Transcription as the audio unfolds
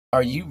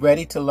Are you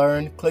ready to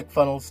learn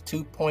ClickFunnels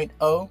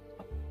 2.0?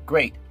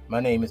 Great. My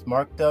name is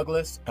Mark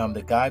Douglas. I'm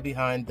the guy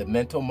behind the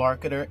Mental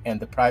Marketer and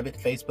the private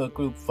Facebook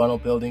group Funnel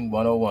Building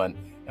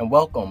 101. And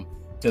welcome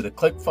to the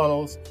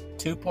ClickFunnels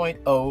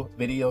 2.0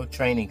 video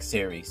training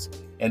series.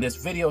 In this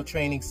video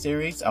training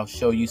series, I'll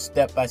show you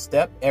step by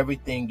step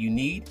everything you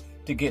need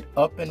to get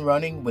up and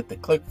running with the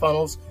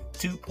ClickFunnels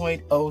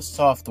 2.0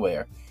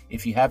 software.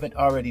 If you haven't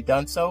already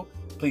done so,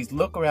 please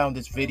look around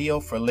this video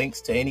for links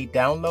to any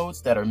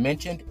downloads that are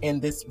mentioned in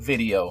this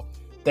video.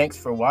 Thanks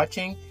for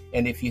watching,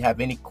 and if you have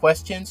any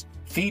questions,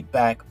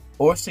 feedback,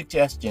 or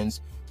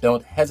suggestions,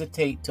 don't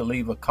hesitate to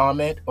leave a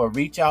comment or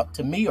reach out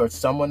to me or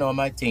someone on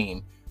my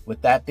team.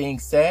 With that being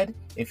said,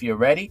 if you're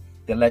ready,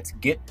 then let's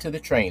get to the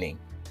training.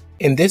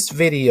 In this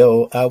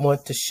video, I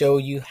want to show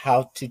you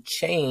how to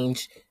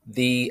change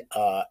the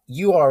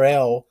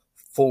URL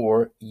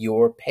for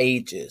your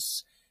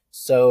pages.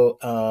 So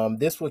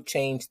this will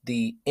change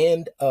the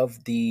end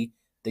of the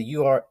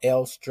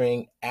URL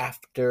string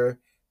after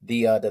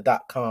the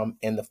 .com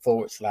and the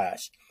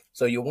 /.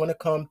 So you'll want to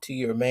come to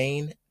your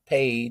main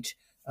page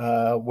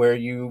where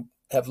you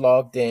have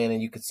logged in,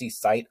 and you can see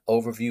site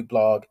overview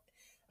blog.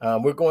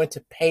 We're going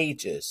to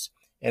pages,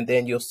 and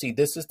then you'll see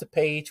this is the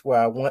page where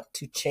I want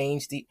to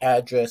change the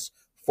address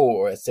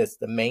for. It says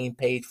the main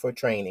page for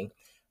training.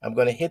 I'm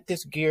going to hit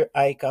this gear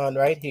icon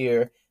right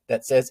here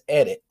that says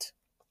edit.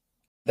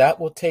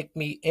 That will take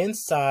me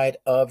inside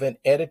of an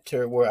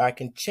editor where I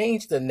can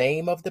change the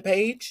name of the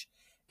page.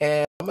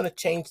 And I'm going to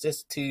change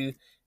this to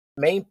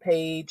main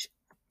page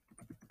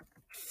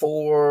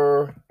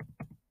for,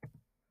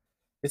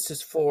 this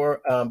is for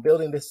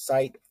building the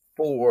site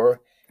for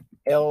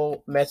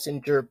L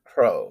Messenger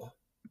Pro.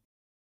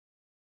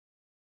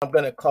 I'm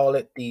going to call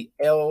it the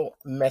L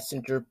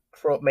Messenger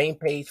Pro, main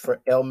page for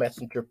L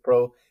Messenger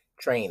Pro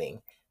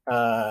training.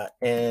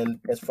 And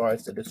as far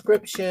as the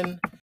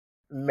description,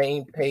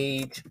 main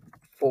page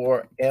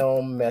for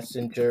L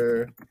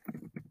Messenger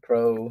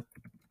Pro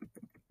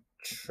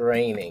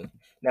training.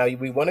 Now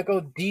we want to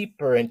go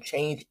deeper and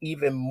change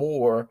even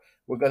more.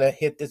 We're going to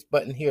hit this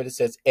button here that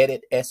says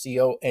edit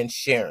SEO and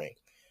sharing.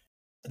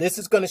 This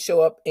is going to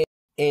show up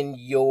in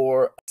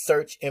your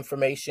search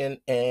information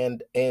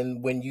and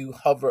when you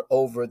hover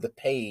over the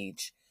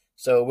page.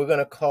 So we're going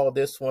to call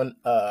this one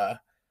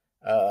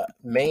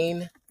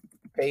main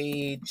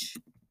page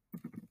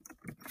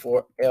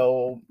for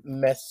L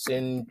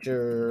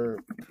Messenger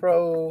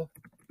Pro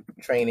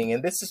training,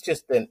 and this is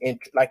just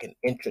like an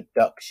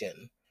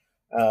introduction.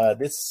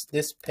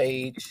 This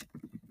page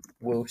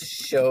will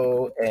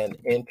show an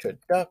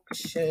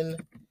introduction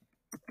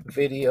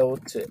video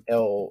to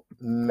L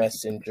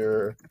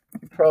Messenger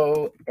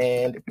Pro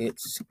and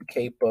its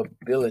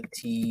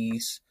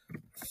capabilities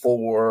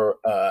for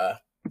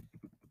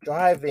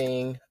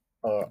driving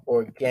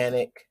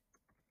organic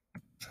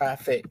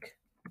traffic,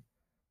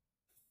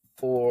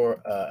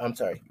 for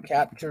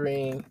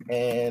capturing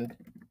and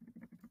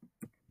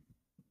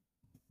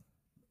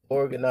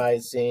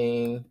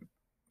organizing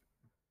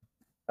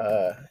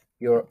for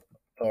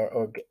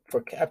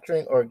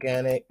capturing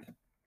organic,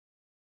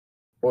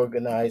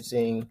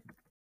 organizing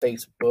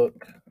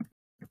Facebook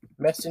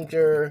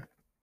Messenger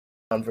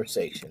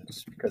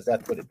conversations, because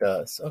that's what it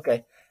does.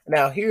 Okay,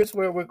 now here's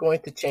where we're going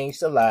to change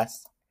the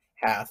last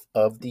half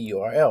of the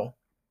URL,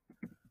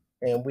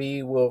 and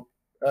we will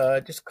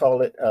just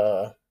call it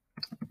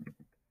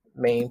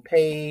main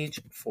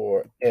page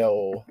for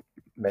L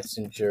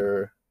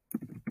Messenger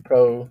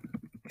Pro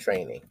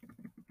training.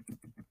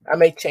 I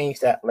may change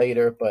that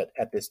later, but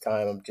at this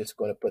time, I'm just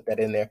going to put that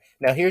in there.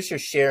 Now, here's your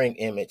sharing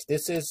image.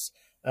 This is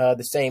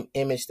the same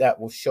image that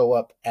will show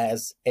up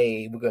as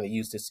we're going to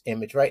use this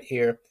image right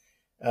here.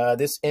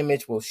 This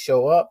image will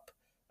show up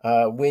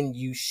when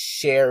you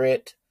share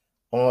it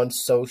on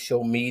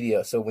social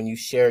media. So when you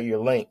share your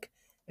link,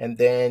 and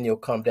then you'll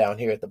come down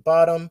here at the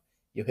bottom,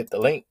 you'll hit the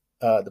link,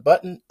 the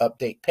button,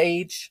 update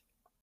page,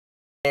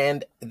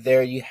 and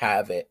there you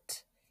have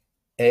it.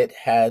 It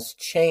has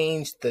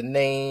changed the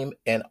name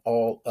and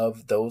all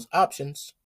of those options.